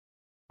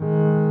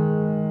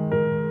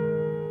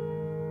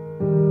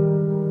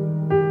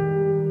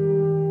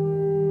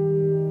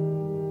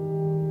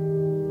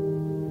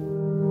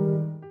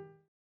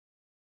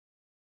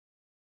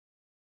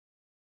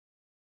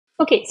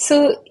Okay,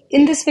 so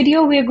in this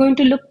video, we are going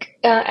to look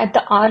at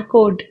the R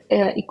code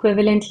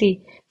equivalently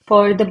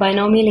for the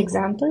binomial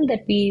example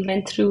that we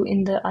went through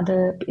in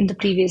the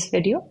previous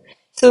video.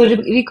 So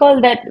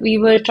recall that we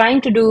were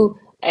trying to do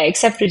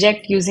accept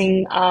reject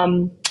using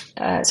trying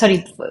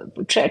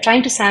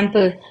to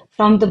sample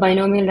from the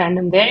binomial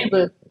random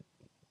variable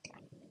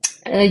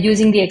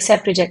using the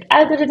accept reject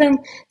algorithm.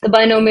 The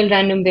binomial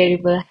random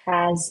variable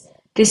has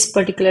this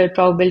particular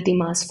probability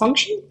mass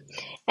function.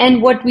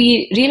 And what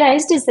we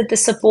realized is that the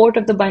support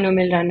of the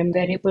binomial random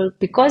variable,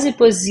 because it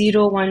was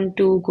 0, 1,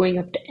 2, going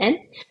up to n,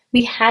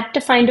 we had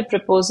to find a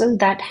proposal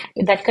that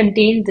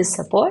contained this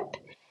support.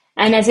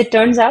 And as it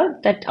turns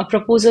out, that a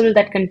proposal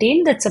that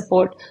contained that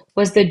support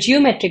was the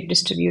geometric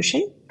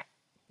distribution.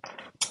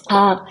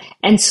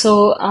 And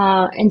so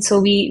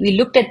we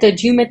looked at the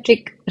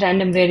geometric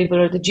random variable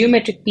or the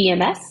geometric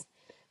PMF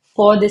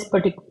for this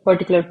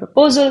particular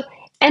proposal,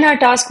 and our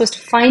task was to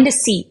find a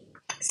C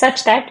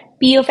such that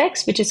P of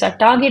X, which is our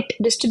target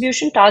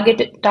distribution,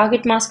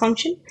 target mass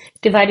function,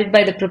 divided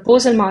by the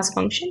proposal mass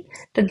function,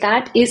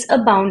 that is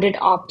a bounded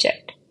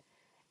object.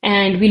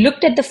 And we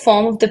looked at the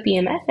form of the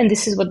PMF, and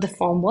this is what the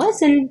form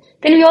was. And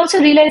then we also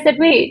realized that,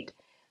 wait,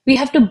 we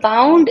have to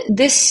bound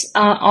this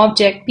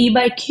object P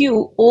by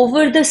Q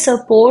over the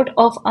support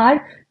of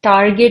our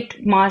target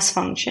mass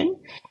function.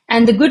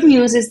 And the good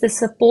news is the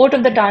support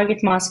of the target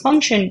mass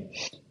function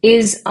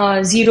is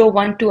 0,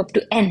 1, 2, up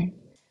to n.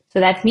 So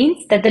that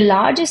means that the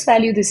largest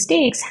value this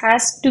takes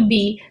has to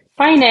be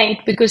finite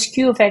because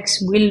Q of X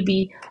will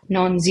be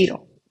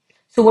non-zero.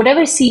 So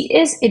whatever C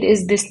is, it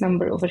is this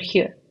number over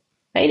here,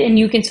 right? And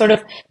you can sort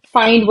of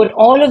find what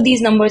all of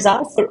these numbers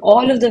are for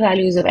all of the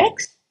values of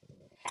X,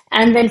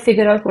 and then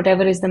figure out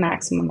whatever is the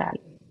maximum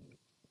value.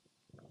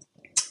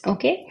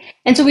 Okay,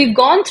 and so we've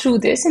gone through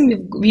this,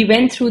 and we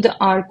went through the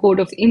R code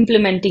of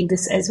implementing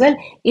this as well,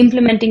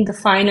 implementing the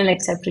final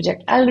accept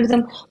reject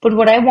algorithm. But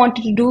what I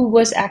wanted to do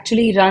was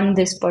actually run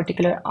this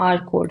particular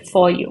R code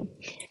for you.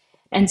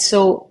 And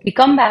so we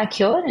come back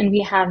here and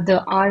we have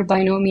the R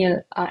binomial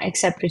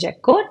accept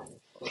reject code.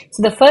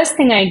 So the first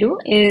thing I do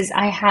is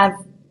I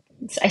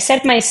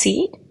set my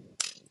seed.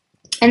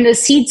 And the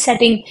seed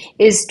setting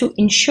is to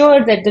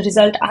ensure that the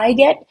result I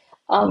get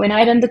when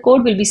I run the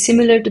code will be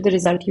similar to the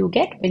result you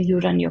get when you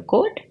run your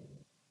code.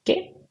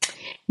 Okay.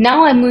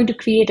 Now I'm going to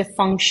create a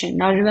function.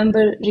 Now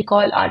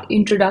recall our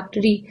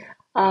introductory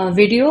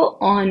video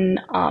on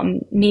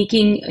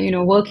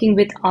working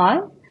with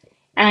R.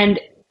 And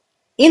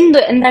in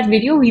that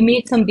video, we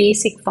made some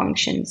basic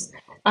functions.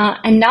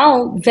 And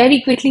now, very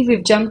quickly,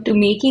 we've jumped to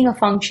making a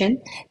function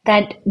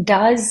that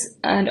does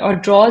or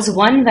draws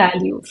one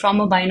value from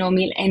a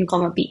binomial n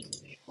comma p.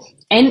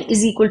 N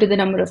is equal to the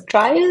number of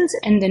trials,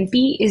 and then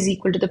p is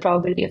equal to the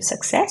probability of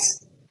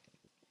success.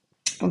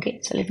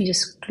 Okay, so let me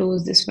just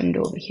close this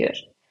window over here.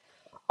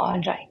 All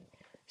right.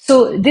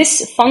 So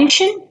this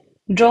function,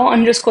 draw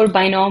underscore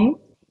binomial,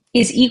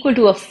 is equal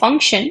to a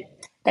function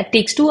that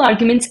takes two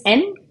arguments,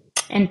 n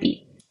and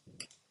p.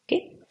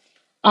 Okay.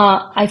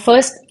 I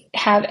first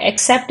have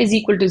accept is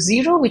equal to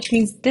 0, which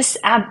means this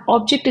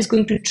object is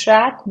going to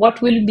track what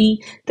will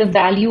be the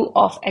value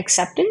of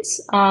acceptance,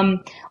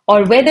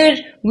 or whether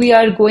we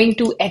are going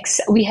to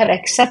we have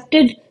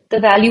accepted the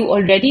value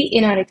already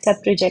in our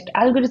accept reject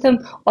algorithm,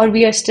 or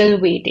we are still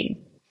waiting.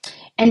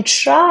 And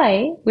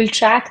try will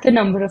track the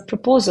number of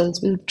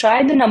proposals. We'll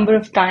try the number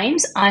of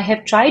times I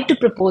have tried to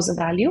propose a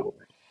value,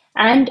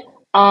 and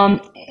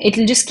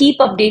it'll just keep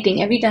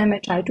updating every time I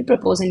try to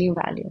propose a new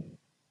value.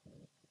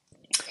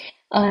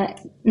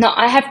 Now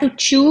I have to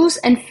choose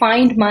and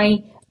find my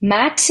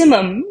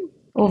maximum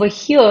over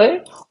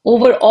here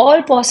over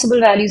all possible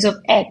values of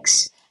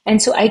X.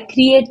 And so I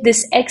create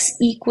this X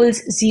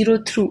equals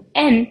 0 through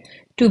N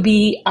to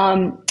be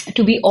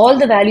all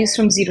the values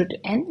from 0 to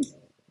N.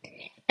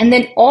 And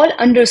then all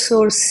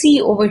underscore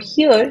C over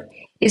here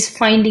is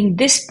finding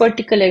this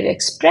particular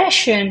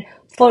expression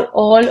for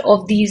all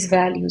of these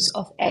values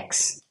of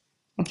X.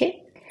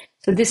 Okay,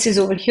 so this is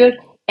over here.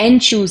 N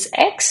choose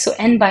X, so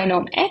N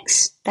binom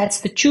X,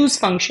 that's the choose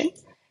function,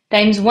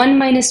 times 1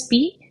 minus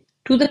P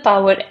to the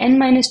power N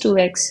minus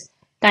 2X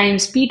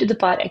times P to the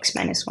power X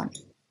minus 1.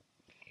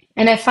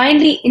 And I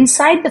finally,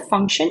 inside the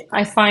function,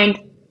 I find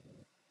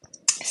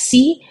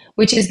C,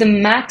 which is the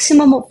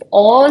maximum of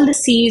all the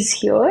C's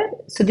here.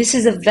 So this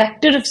is a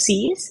vector of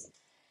C's.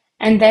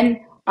 And then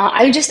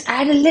I'll just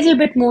add a little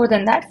bit more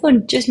than that for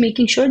just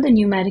making sure that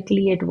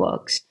numerically it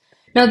works.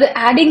 Now,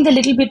 adding the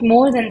little bit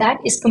more than that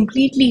is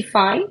completely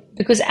fine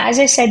because, as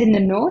I said in the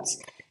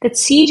notes, that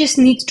C just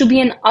needs to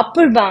be an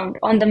upper bound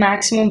on the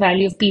maximum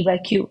value of P by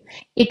Q.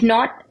 It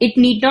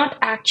need not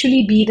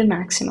actually be the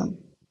maximum,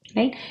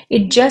 right?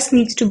 It just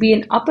needs to be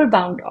an upper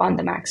bound on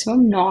the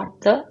maximum,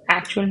 not the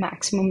actual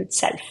maximum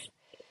itself.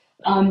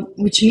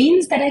 Which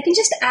means that I can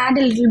just add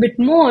a little bit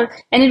more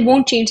and it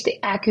won't change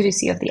the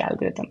accuracy of the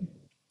algorithm.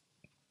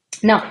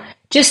 Now,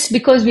 just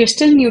because we are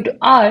still new to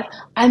R,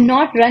 I'm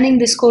not running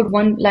this code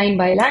one line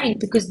by line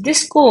because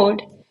this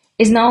code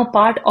is now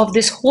part of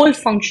this whole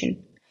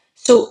function.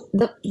 So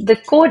the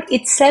code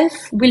itself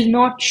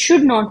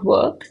should not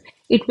work.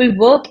 It will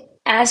work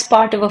as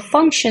part of a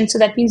function. So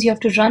that means you have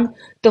to run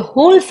the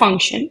whole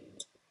function,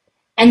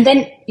 and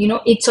then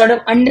it sort of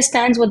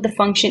understands what the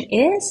function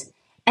is,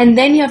 and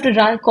then you have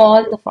to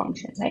call the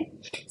function, right?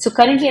 So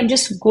currently I'm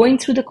just going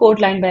through the code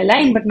line by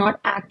line, but not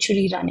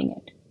actually running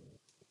it.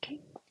 Okay.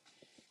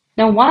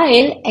 Now,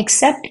 while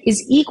except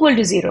is equal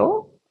to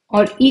 0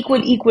 or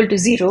equal to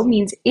 0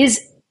 means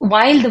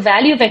while the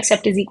value of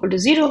except is equal to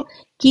 0,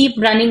 keep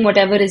running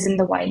whatever is in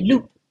the while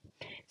loop.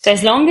 So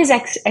as long as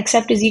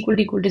except is equal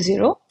to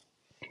 0,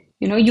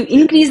 you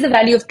increase the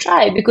value of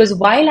try, because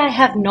while I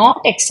have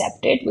not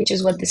accepted, which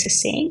is what this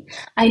is saying,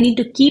 I need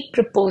to keep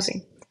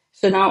proposing.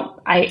 So now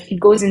it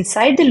goes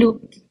inside the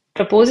loop,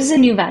 proposes a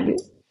new value.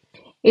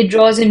 It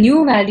draws a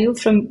new value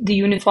from the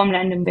uniform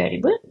random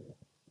variable.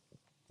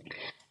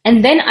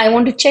 And then I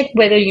want to check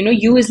whether,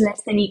 u is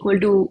less than equal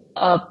to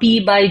p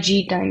by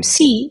g times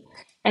c.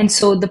 And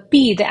so the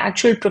p, the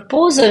actual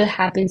proposal,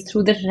 happens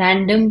through the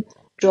random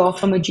draw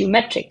from a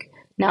geometric.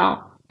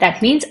 Now,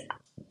 that means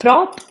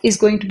prop is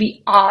going to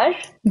be r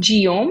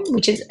geom,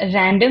 which is a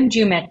random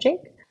geometric.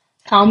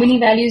 How many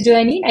values do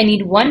I need? I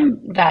need one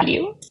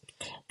value.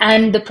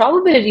 And the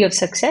probability of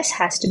success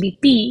has to be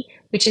p,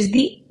 which is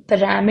the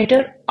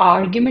parameter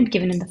argument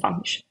given in the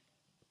function.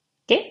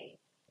 Okay.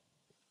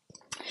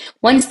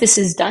 Once this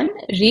is done,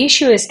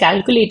 ratio is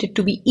calculated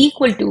to be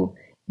equal to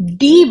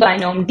d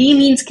binom. D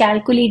means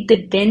calculate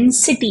the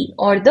density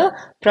or the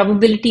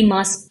probability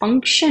mass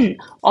function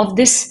of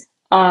this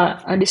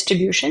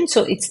distribution.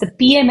 So it's the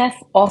PMF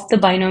of the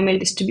binomial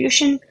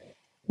distribution.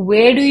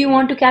 Where do you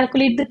want to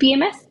calculate the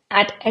PMF?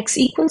 At x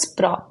equals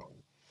prop.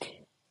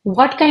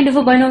 What kind of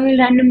a binomial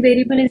random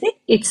variable is it?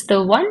 It's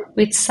the one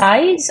with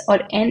size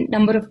or n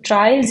number of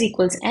trials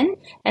equals n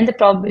and the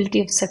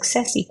probability of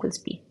success equals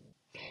p.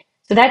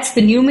 So that's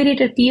the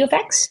numerator p of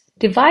x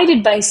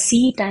divided by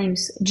c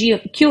times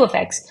q of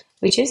x,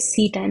 which is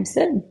c times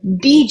the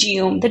d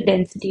geom, the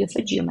density of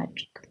a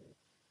geometric.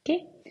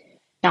 Okay.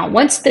 Now,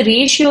 once the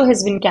ratio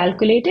has been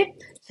calculated,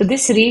 so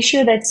this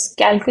ratio that's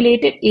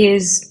calculated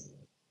is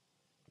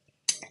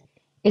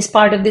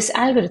part of this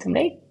algorithm,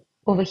 right?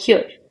 Over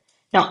here.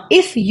 Now,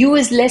 if u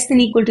is less than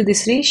equal to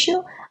this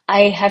ratio,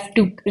 I have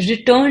to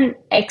return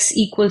x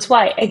equals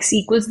y. X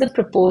equals the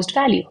proposed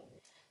value.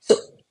 So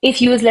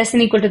if u is less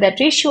than equal to that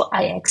ratio,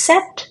 I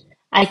accept.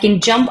 I can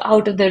jump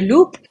out of the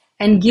loop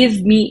and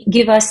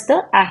give us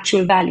the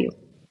actual value.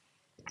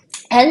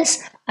 Else,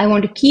 I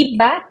want to keep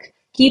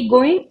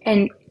going,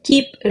 and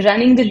keep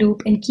running the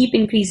loop and keep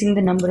increasing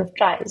the number of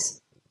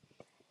tries.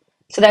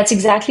 So that's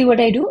exactly what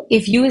I do.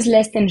 If u is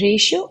less than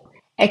ratio,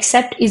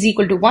 accept is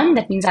equal to 1.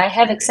 That means I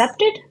have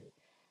accepted,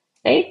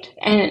 right?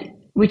 And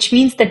which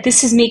means that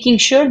this is making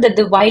sure that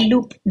the while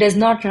loop does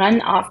not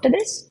run after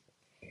this.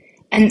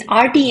 And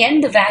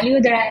RTN, the value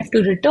that I have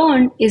to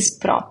return, is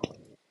prop.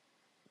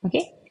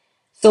 Okay.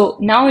 So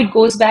now it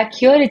goes back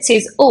here. It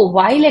says, oh,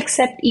 while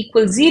except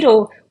equals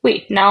 0,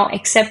 wait, now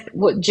except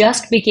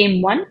just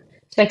became 1.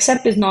 So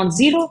except is not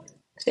 0.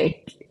 So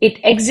it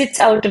exits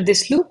out of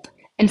this loop.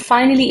 And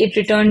finally, it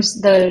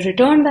returns the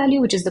return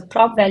value, which is the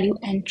prop value,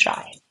 and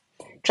try.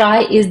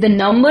 Try is the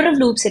number of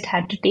loops it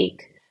had to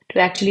take to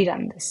actually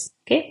run this.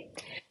 Okay.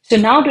 So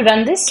now to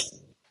run this,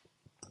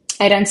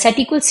 I run set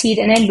equals seed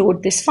and I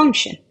load this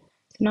function.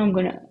 So now I'm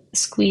going to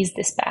squeeze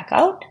this back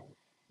out.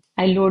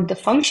 I load the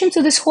function.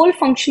 So this whole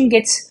function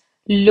gets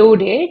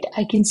loaded.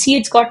 I can see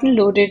it's gotten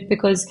loaded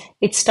because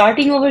it's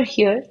starting over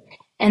here.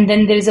 And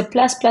then there is a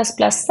plus, plus,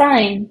 plus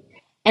sign.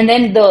 And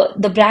then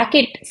the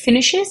bracket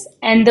finishes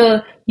and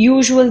the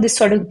usual, this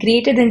sort of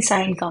greater than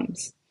sign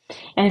comes.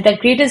 And if that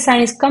greater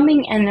sign is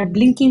coming and a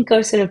blinking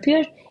cursor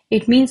appears,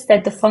 it means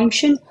that the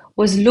function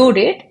was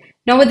loaded.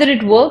 Now, whether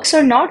it works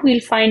or not,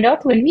 we'll find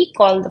out when we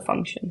call the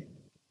function.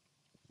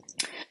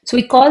 So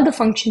we call the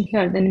function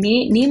here. The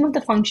name of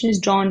the function is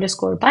draw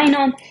underscore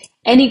binom,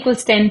 n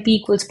equals 10, p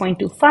equals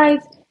 0.25.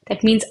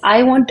 That means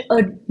I want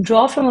a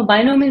draw from a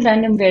binomial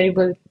random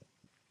variable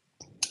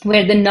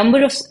where the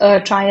number of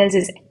trials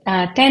is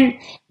 10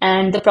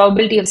 and the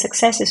probability of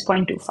success is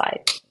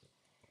 0.25.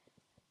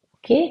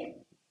 Okay.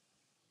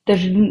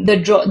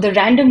 The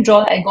random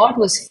draw I got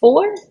was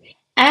 4,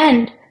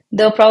 and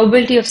the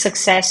probability of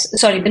success,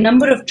 the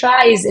number of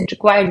tries it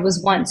required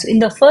was 1. So in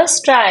the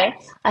first try,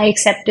 I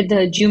accepted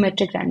the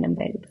geometric random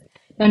variable.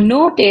 Now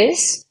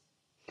notice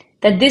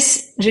that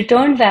this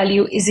return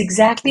value is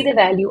exactly the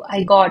value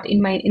I got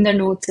in the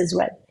notes as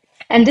well.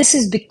 And this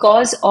is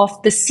because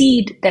of the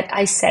seed that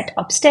I set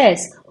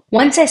upstairs.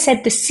 Once I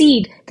set the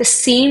seed, the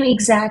same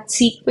exact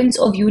sequence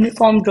of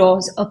uniform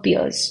draws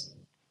appears.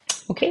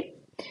 Okay.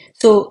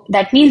 So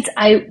that means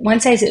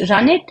once I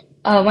run it,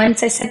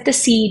 once I set the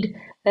seed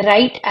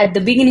right at the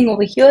beginning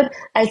over here,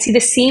 I'll see the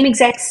same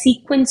exact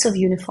sequence of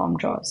uniform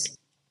draws.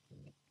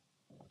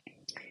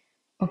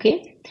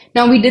 Okay.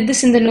 Now we did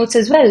this in the notes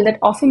as well, that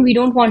often we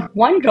don't want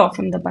one draw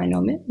from the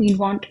binomial. We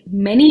want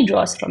many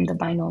draws from the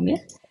binomial.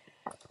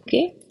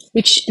 Okay.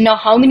 Which now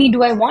how many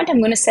do I want? I'm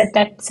going to set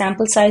that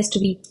sample size to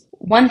be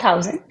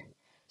 1000.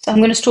 So I'm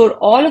going to store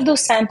all of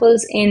those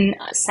samples in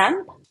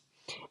SAMP.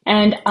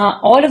 and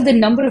all of the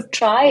number of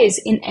tries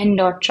in n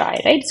dot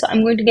try, right? So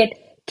I'm going to get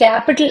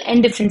capital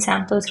N different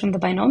samples from the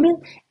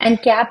binomial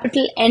and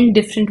capital N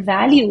different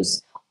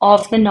values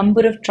of the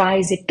number of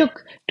tries it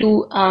took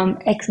to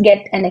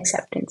get an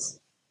acceptance.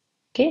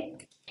 Okay.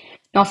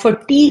 Now for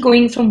t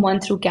going from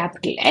 1 through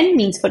capital N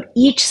means for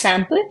each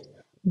sample,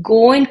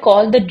 go and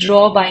call the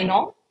draw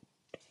binom.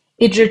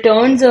 It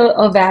returns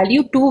a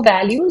value, two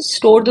values,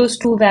 store those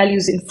two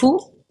values in foo.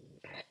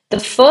 The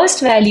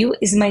first value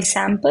is my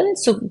sample,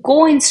 so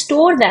go and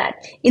store that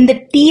in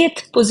the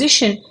tth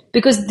position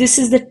because this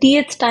is the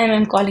tth time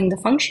I'm calling the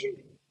function.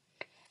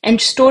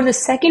 And store the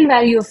second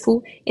value of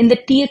foo in the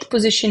tth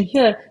position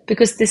here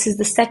because this is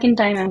the second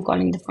time I'm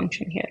calling the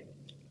function here.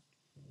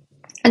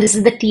 And this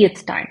is the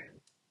tth time.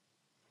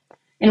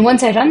 And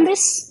once I run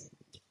this,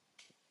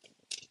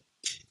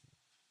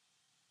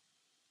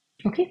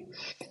 okay,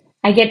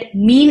 I get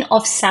mean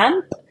of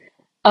samp.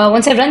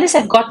 Once I run this,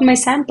 I've gotten my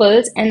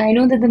samples and I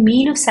know that the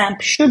mean of samp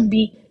should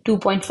be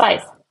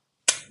 2.5,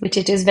 which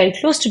it is very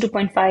close to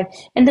 2.5.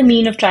 And the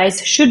mean of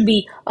tries should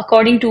be,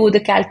 according to the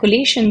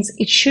calculations,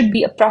 it should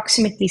be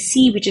approximately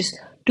C, which is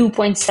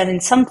 2.7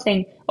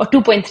 something or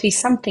 2.3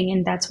 something.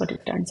 And that's what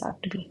it turns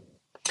out to be.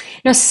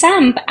 Now,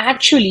 SAMP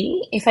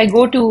actually, if I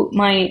go to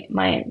my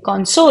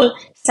console,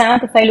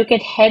 SAMP, if I look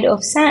at head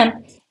of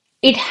SAMP,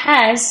 it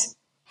has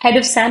head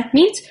of SAMP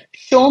means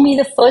show me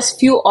the first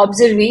few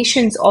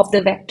observations of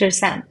the vector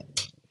SAMP.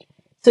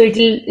 So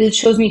it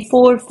shows me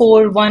 4,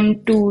 4,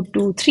 1, 2,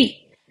 2,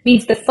 3.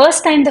 Means the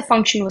first time the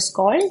function was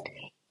called,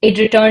 it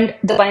returned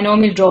the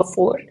binomial draw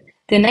 4.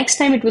 The next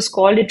time it was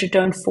called, it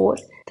returned 4.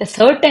 The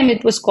third time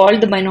it was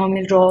called, the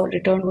binomial draw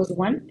return was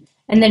 1.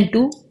 And then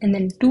 2, and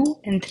then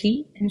 2, and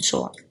 3, and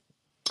so on.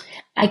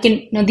 I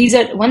can, now these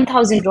are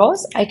 1000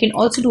 draws. I can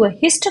also do a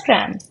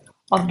histogram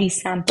of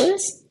these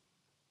samples.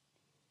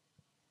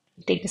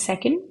 Take a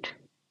second.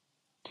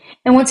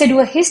 And once I do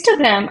a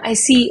histogram, I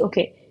see,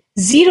 okay,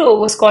 0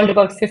 was called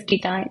about 50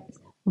 times.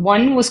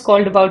 1 was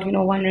called about,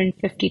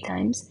 150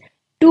 times.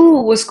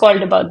 2 was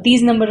called about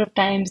these number of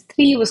times.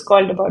 3 was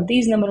called about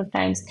these number of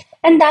times.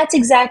 And that's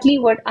exactly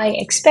what I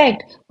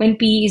expect when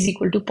p is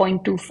equal to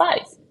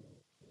 0.25.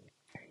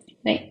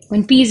 Right?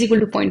 When p is equal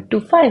to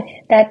 0.25,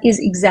 that is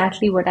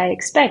exactly what I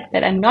expect,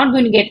 that I'm not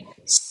going to get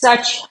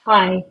such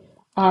high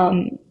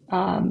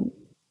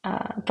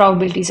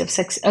probabilities of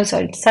success,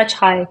 such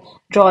high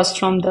draws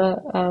from the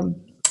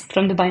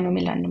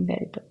binomial random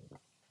variable.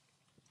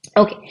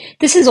 Okay,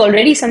 this is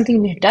already something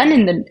we have done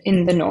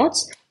in the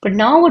notes, but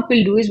now what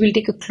we'll do is we'll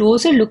take a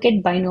closer look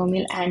at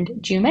binomial and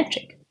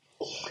geometric.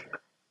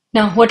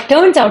 Now, what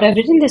turns out, I've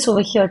written this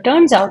over here,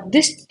 turns out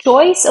this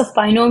choice of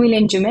binomial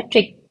and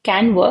geometric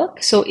can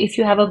work. So if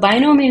you have a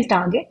binomial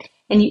target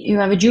and you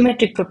have a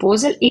geometric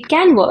proposal, it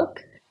can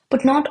work,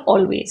 but not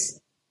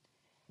always.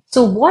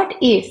 So what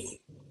if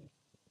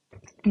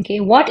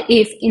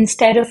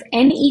instead of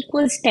n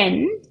equals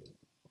 10,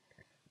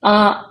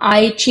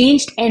 I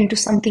changed n to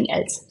something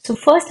else? So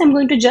first I'm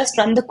going to just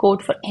run the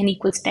code for n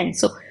equals 10.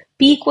 So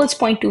p equals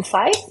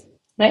 0.25,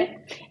 right?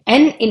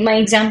 N in my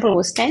example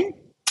was 10.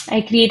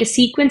 I create a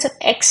sequence of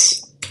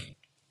x.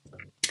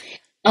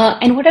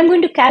 And what I'm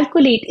going to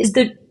calculate is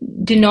the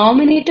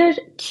denominator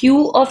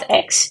q of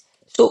x.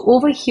 So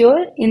over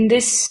here in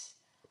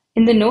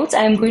the notes,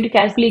 I'm going to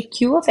calculate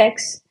q of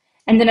x,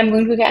 and then I'm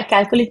going to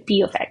calculate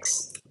p of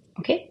x.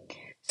 Okay.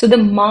 So the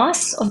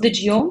mass of the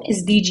geom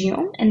is d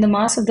geom, and the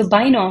mass of the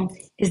binom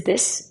is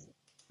this.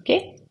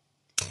 Okay.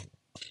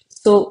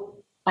 So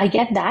I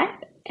get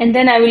that, and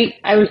then I will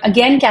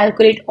again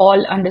calculate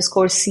all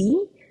underscore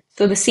c.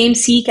 So the same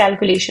c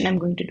calculation I'm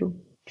going to do.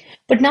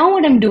 But now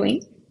what I'm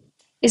doing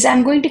is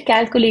I'm going to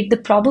calculate the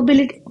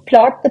probability,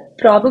 plot the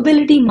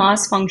probability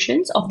mass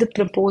functions of the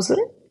proposal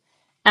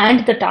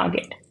and the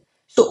target.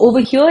 So over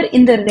here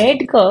in the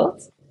red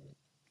curve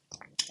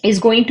is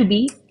going to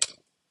be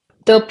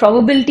the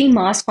probability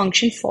mass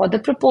function for the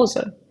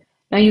proposal.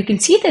 Now you can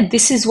see that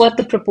this is what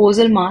the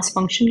proposal mass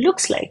function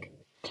looks like.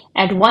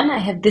 At 1, I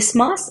have this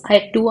mass.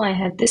 At 2, I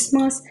have this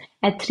mass.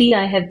 At 3,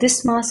 I have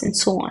this mass, and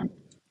so on.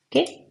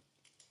 Okay.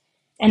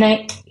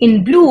 And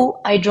in blue,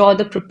 I draw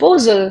the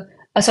proposal.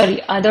 In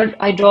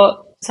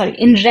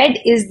red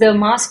is the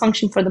mass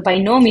function for the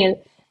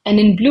binomial, and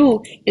in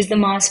blue is the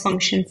mass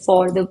function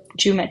for the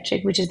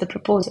geometric, which is the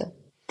proposal.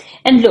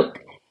 And look,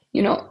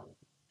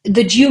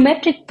 the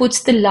geometric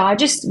puts the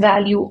largest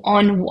value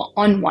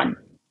on 1,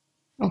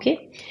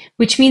 okay?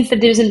 Which means that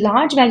there is a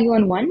large value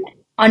on 1,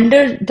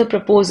 under the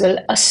proposal,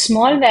 a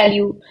small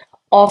value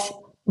of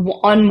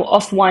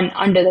 1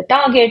 under the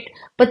target,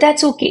 but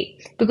that's okay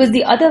because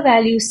the other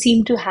values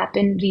seem to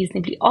happen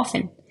reasonably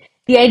often.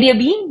 The idea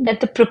being that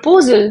the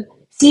proposal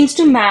seems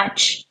to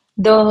match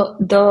the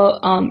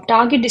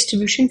target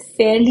distribution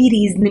fairly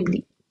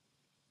reasonably.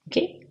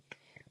 Okay,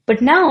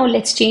 but now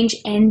let's change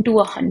n to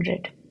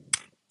 100.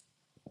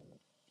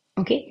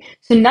 Okay,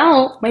 so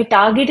now my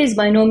target is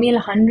binomial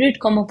 100,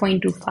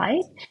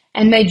 0.25,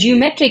 and my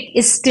geometric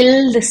is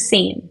still the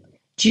same,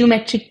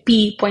 geometric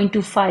p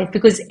 0.25,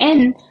 because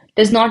n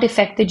does not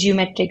affect the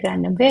geometric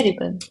random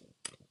variable.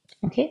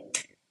 Okay.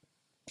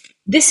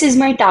 This is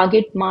my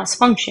target mass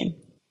function.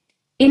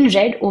 In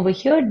red over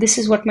here, this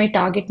is what my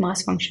target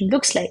mass function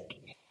looks like.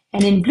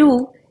 And in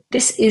blue,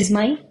 this is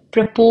my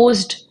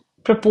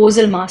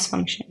proposal mass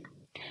function.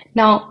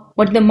 Now,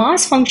 what the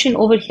mass function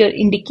over here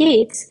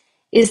indicates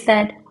is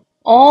that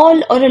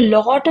all or a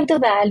lot of the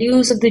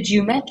values of the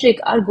geometric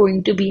are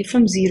going to be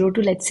from 0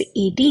 to, let's say,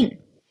 18.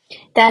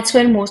 That's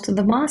where most of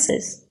the mass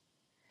is.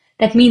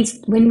 That means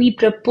when we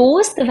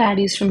propose the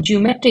values from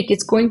geometric,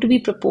 it's going to be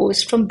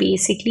proposed from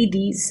basically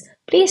these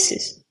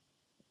places.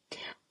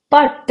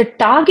 But the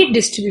target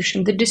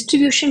distribution, the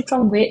distribution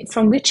from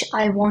which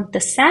I want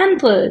the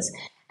samples,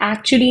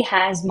 actually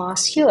has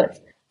mass here,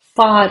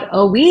 far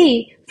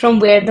away from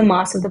where the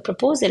mass of the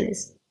proposal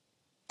is.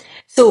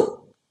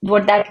 So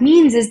what that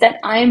means is that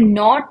I am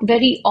not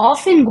very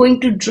often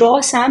going to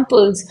draw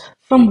samples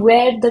from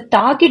where the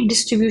target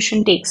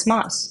distribution takes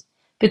mass,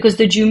 because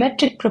the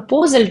geometric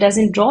proposal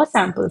doesn't draw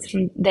samples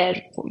from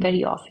there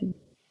very often.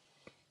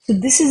 So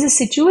this is a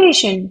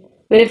situation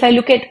where if I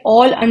look at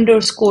all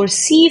underscore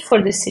C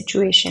for this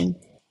situation,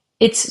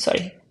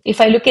 if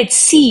I look at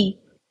C,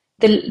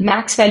 the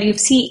max value of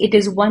C, it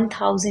is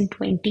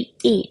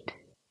 1028,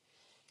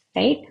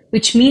 right?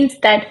 Which means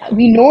that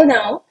we know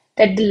now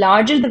that the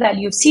larger the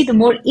value of C, the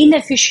more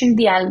inefficient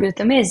the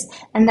algorithm is.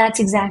 And that's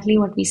exactly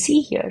what we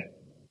see here.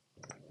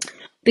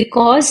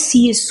 Because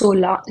C is so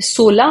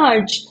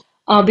large,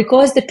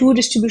 because the two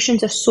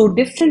distributions are so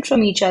different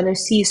from each other,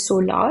 C is so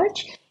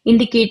large,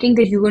 indicating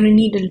that you're going to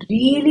need a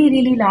really,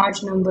 really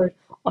large number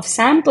of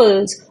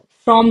samples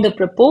from the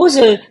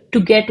proposal to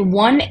get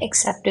one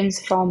acceptance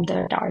from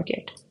the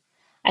target.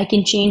 I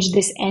can change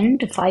this n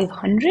to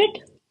 500,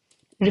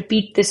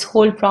 repeat this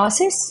whole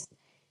process.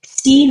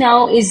 C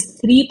now is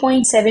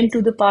 3.7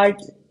 to the power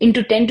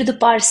into 10 to the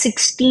power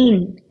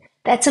 16.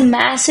 That's a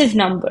massive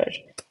number.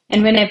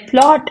 And when I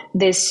plot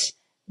this,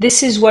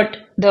 this is what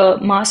the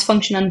mass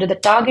function under the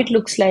target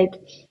looks like.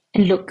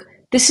 And look,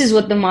 this is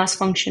what the mass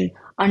function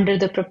under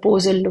the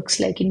proposal looks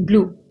like in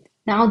blue.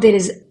 Now there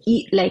is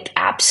like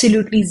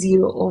absolutely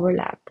zero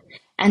overlap.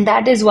 And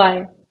that is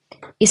why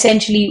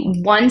essentially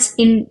once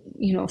in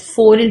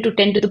 4 into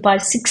 10 to the power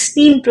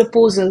 16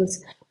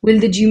 proposals will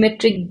the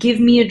geometric give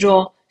me a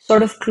draw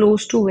sort of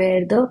close to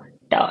where the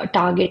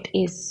target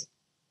is,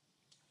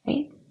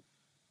 right?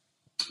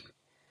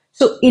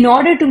 So in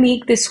order to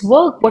make this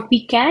work, what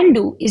we can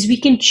do is we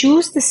can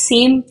choose the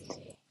same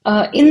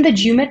in the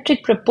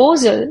geometric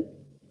proposal.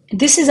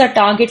 This is our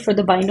target for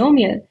the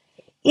binomial.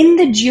 In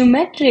the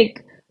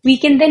geometric, we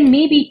can then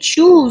maybe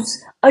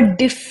choose a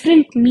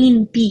different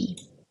mean p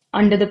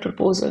under the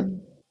proposal.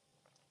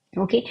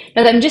 Okay,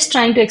 now I'm just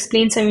trying to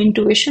explain some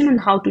intuition on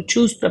how to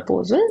choose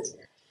proposals.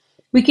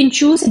 We can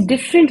choose a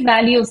different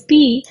value of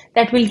p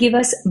that will give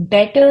us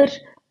better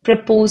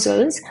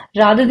proposals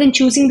rather than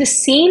choosing the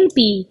same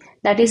p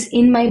that is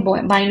in my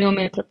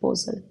binomial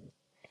proposal.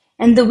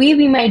 And the way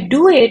we might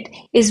do it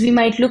is we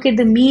might look at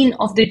the mean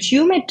of the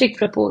geometric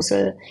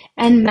proposal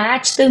and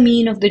match the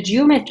mean of the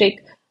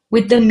geometric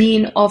with the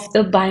mean of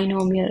the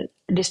binomial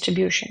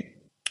distribution.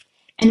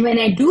 And when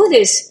I do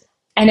this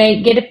and I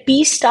get a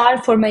P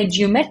star for my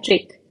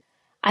geometric,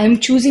 I am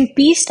choosing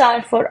P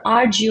star for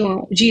our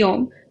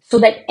geom so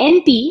that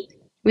NP,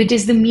 which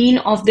is the mean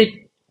of the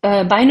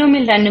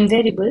binomial random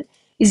variable,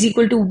 is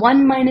equal to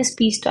 1 minus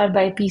P star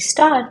by P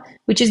star,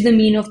 which is the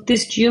mean of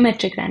this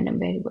geometric random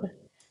variable.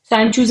 So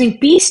I'm choosing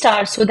P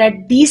star so that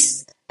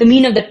the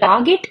mean of the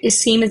target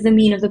is same as the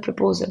mean of the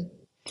proposal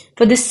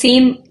for the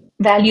same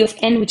value of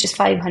n, which is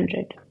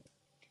 500.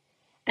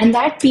 And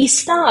that P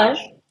star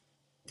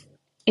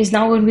is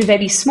now going to be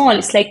very small.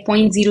 It's like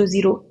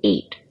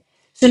 0.008.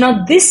 So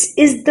now this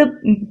is the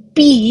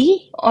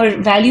P or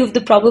value of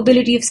the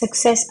probability of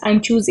success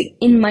I'm choosing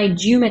in my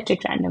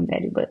geometric random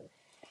variable.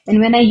 And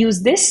when I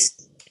use this,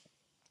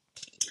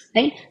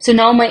 right? So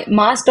now my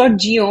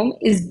mass.geom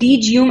is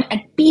dgeom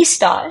at P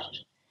star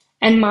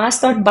and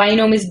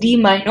mass.binom is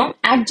dbinom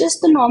at just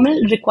the normal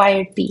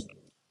required P.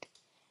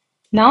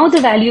 Now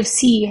the value of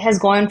C has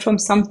gone from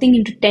something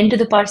into 10 to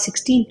the power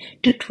 16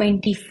 to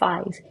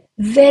 25.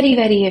 Very,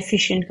 very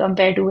efficient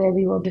compared to where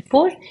we were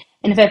before.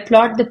 And if I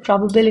plot the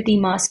probability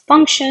mass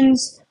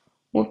functions,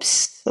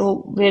 whoops,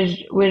 so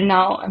we're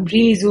now, I'm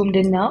really zoomed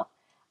in now.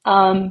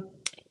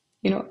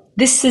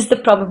 This is the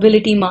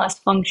probability mass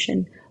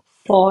function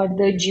for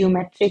the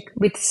geometric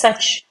with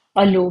such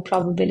a low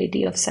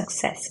probability of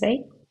success,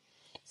 right?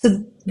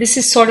 So this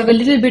is sort of a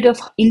little bit of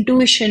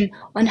intuition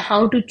on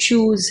how to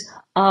choose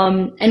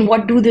and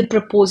what do the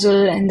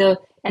proposal and the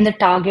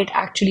target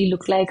actually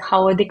look like?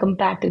 How are they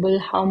compatible?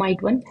 How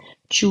might one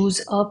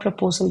choose a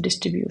proposal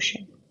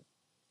distribution?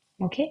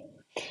 Okay.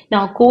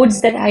 Now,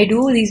 codes that I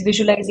do these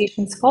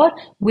visualizations for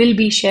will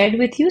be shared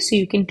with you, so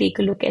you can take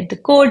a look at the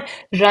code,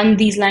 run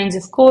these lines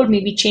of code,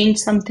 maybe change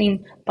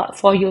something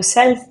for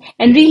yourself,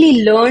 and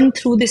really learn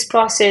through this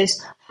process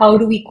how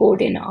do we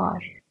code in R.